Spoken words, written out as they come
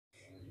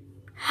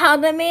how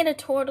to make a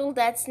turtle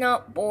that's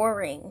not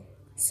boring.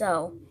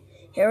 So,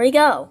 here we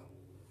go.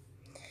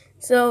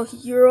 So,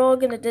 you're all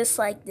gonna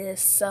dislike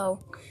this,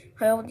 so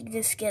I hope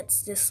this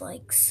gets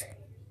dislikes.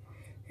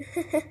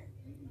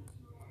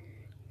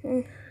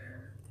 Wait.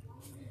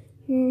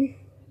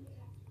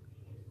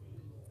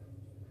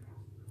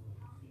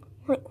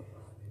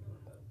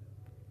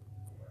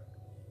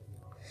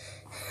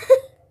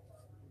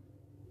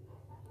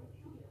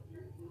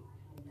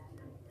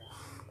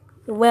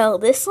 Well,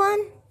 this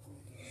one,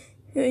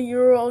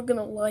 you're all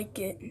gonna like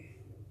it.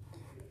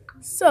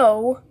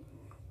 So,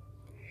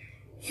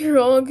 you're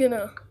all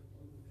gonna,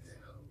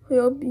 I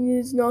hope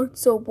it's not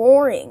so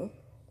boring.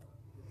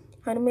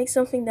 How to make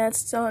something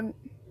that's done.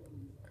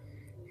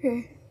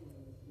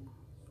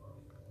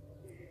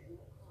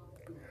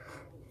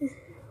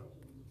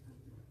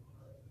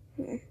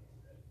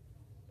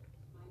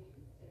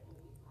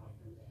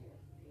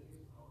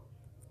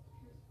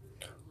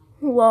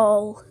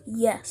 Lol,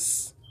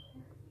 yes.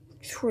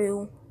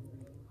 True.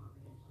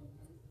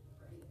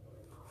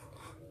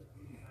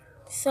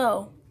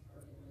 So,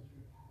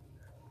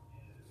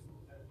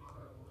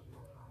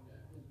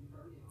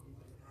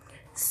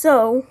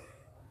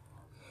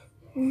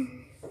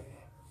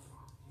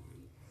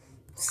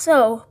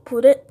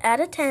 put it at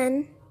a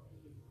 10.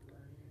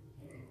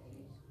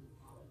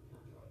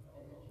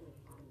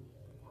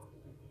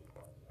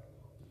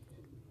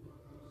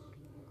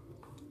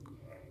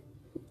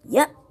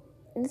 Yep,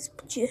 let's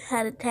put you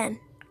at a 10.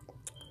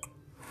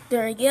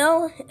 There you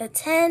go, a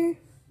 10.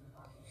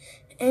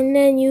 And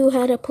then you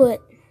had to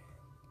put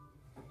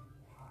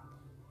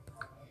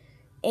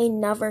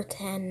another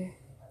 10.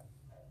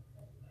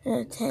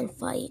 A 10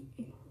 fight.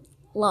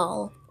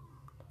 Lol.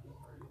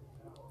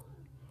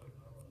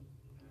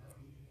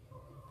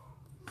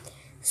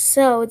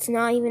 So it's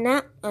not even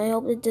that. I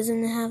hope it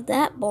doesn't have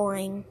that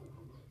boring.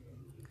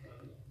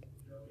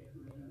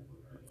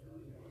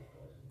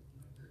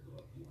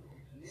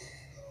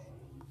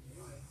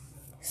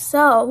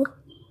 So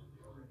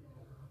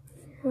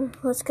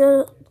let's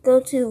go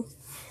to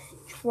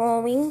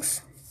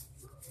drawings.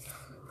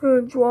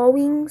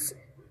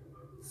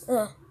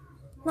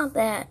 Not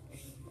that.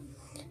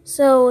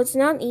 So it's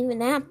not even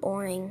that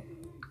boring.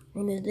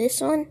 I'm gonna do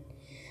this one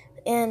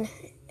and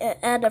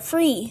add a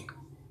free.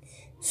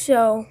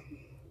 So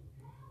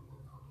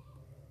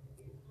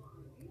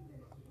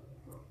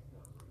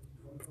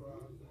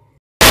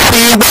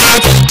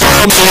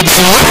told me the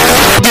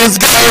world is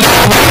gonna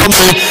roll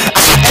me.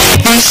 I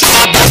ain't the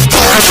sharpest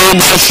tool in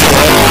the show.